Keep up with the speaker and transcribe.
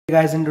Hey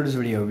guys, in today's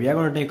video we are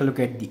going to take a look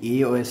at the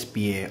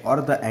AOSPA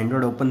or the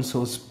Android open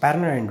source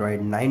parallel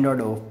Android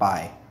 9.0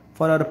 Pie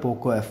for our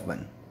Poco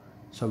F1.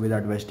 So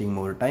without wasting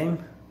more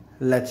time,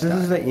 let's start.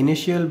 This is the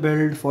initial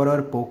build for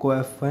our Poco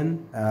F1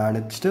 and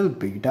it's still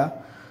beta.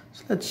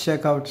 So let's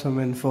check out some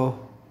info.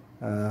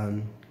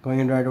 Going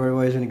into Android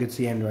version, you can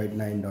see Android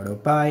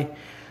 9.0 Pie.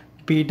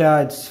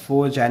 Beta, it's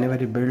 4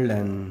 January build,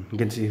 and you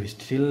can see we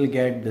still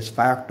get this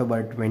 5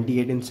 October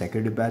 2018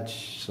 security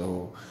patch.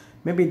 So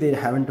maybe they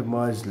haven't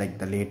merged like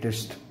the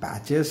latest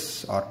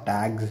patches or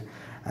tags.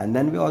 And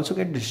then we also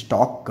get the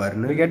stock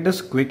kernel. We get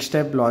this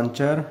Quickstep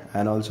Launcher,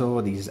 and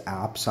also these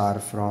apps are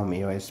from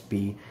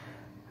AOSP.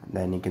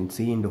 Then you can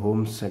see in the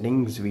home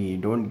settings we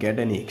don't get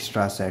any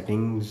extra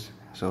settings.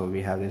 So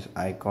we have this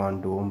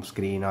icon to home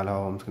screen,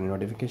 allow home screen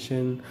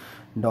notification,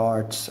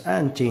 dots,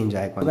 and change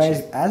icons. So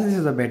guys, as this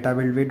is a beta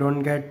build, we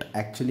don't get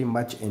actually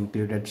much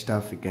included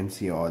stuff. You can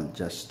see all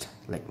just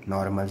like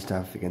normal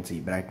stuff. You can see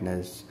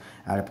brightness,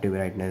 adaptive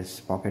brightness,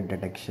 pocket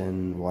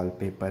detection,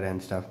 wallpaper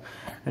and stuff.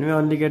 And we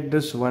only get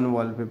this one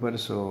wallpaper,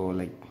 so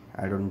like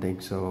I don't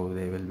think so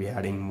they will be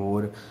adding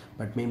more,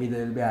 but maybe they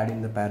will be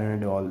adding the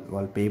paranoid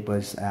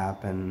wallpapers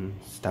app and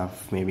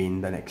stuff maybe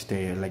in the next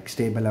day, like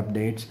stable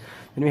updates.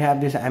 Then we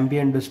have this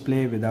ambient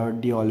display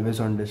without the always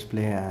on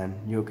display, and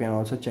you can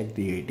also check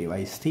the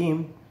device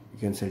theme. You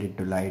can set it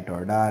to light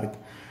or dark.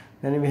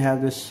 Then we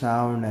have this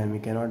sound, and we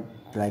cannot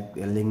like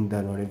link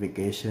the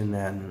notification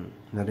and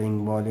the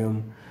ring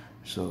volume.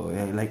 So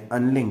yeah, like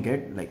unlink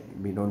it, like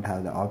we don't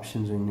have the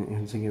options. And you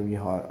can see we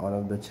have all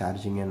of the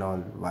charging and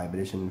all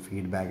vibration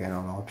feedback and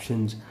all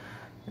options.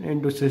 And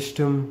into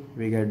system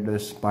we get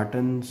this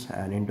buttons,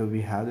 and into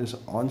we have this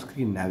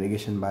on-screen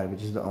navigation bar,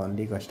 which is the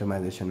only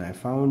customization I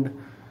found.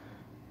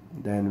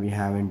 Then we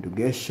have into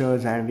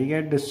gestures, and we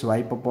get the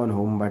swipe up on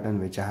home button,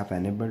 which I have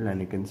enabled, and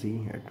you can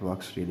see it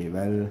works really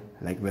well,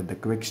 like with the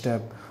quick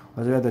step.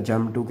 Also we have the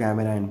jump to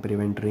camera and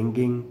prevent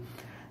ringing.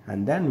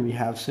 And then we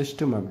have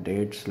system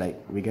updates, like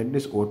we get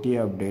this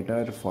OTA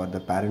updater for the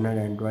paranoid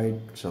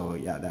Android. So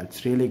yeah,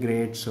 that's really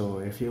great. So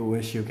if you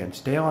wish, you can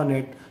stay on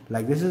it.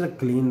 Like this is a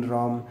clean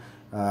ROM,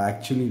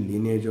 actually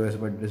Lineage OS,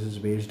 but this is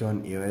based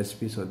on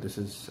AOSP. So this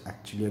is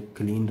actually a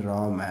clean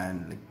ROM,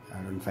 and like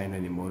I don't find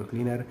any more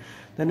cleaner.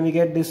 Then we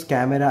get this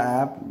camera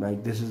app,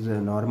 like this is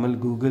the normal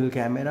Google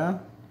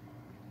camera.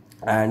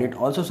 And it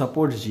also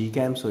supports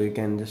Gcam, so you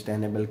can just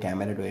enable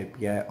camera to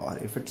API, or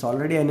if it's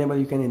already enabled,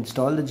 you can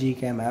install the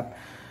Gcam app.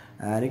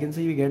 And you can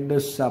see we get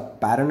this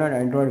paranoid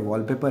Android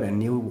wallpaper, a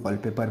new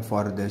wallpaper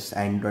for this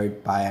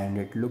Android Pie, and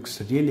it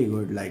looks really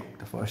good. Like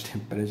the first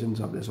impressions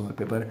of this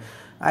wallpaper,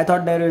 I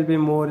thought there will be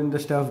more in the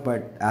stuff,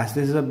 but as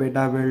this is a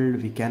beta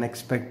build, we can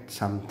expect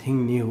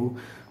something new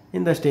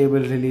in the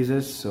stable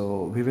releases.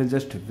 So we will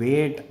just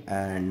wait,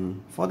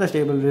 and for the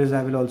stable release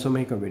I will also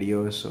make a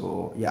video.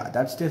 So yeah,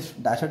 that's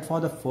it for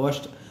the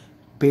first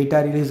beta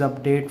release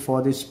update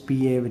for this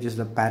PA, which is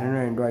the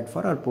paranoid Android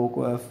for our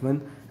Poco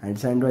F1, and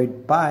it's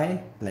Android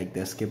Pie, like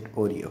they skipped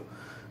Oreo.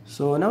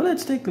 So now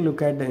let's take a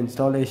look at the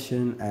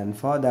installation, and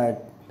for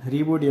that,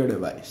 reboot your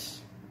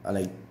device,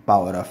 like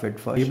power off it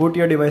first. Reboot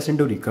your device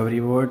into recovery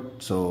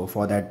mode. So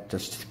for that,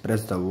 just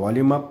press the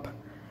volume up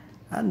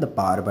and the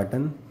power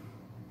button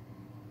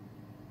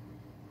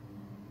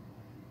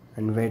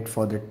and wait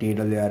for the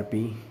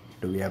TWRP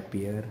to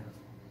appear.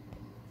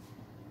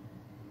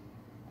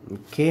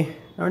 Okay,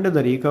 now into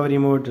the recovery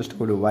mode, just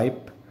go to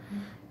wipe,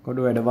 go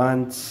to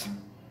advanced,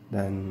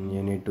 then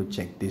you need to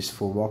check these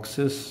 4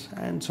 boxes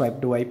and swipe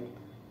to wipe,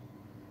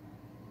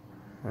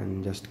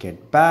 and just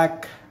get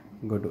back,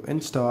 go to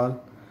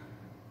install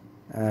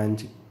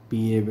and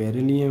PA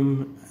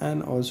Beryllium,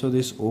 and also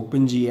this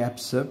OpenG app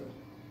zip,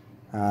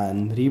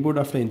 and reboot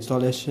after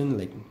installation.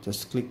 Like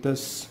just click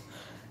this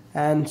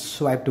and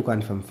swipe to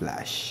confirm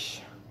flash.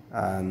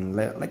 And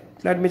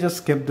let me just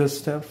skip this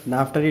stuff. And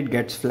after it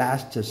gets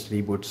flashed, just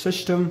reboot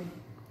system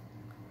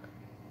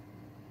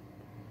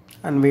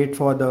and wait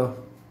for the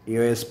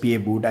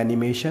AOSPA boot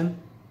animation.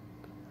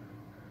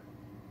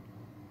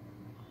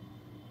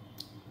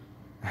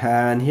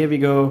 And here we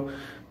go.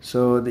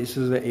 So this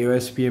is the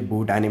AOSPA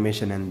boot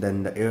animation, and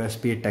then the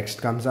AOSPA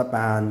text comes up.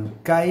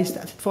 And guys,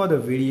 that's it for the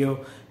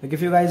video. Like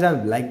if you guys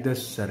have liked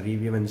this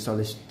review and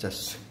installation,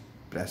 just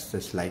press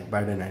this like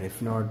button, and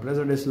if not, press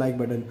the dislike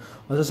button.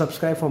 Also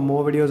subscribe for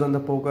more videos on the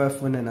Poco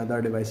F1 and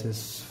other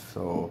devices.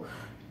 So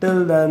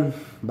till then,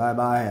 bye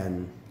bye,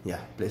 and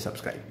yeah, please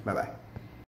subscribe. Bye bye.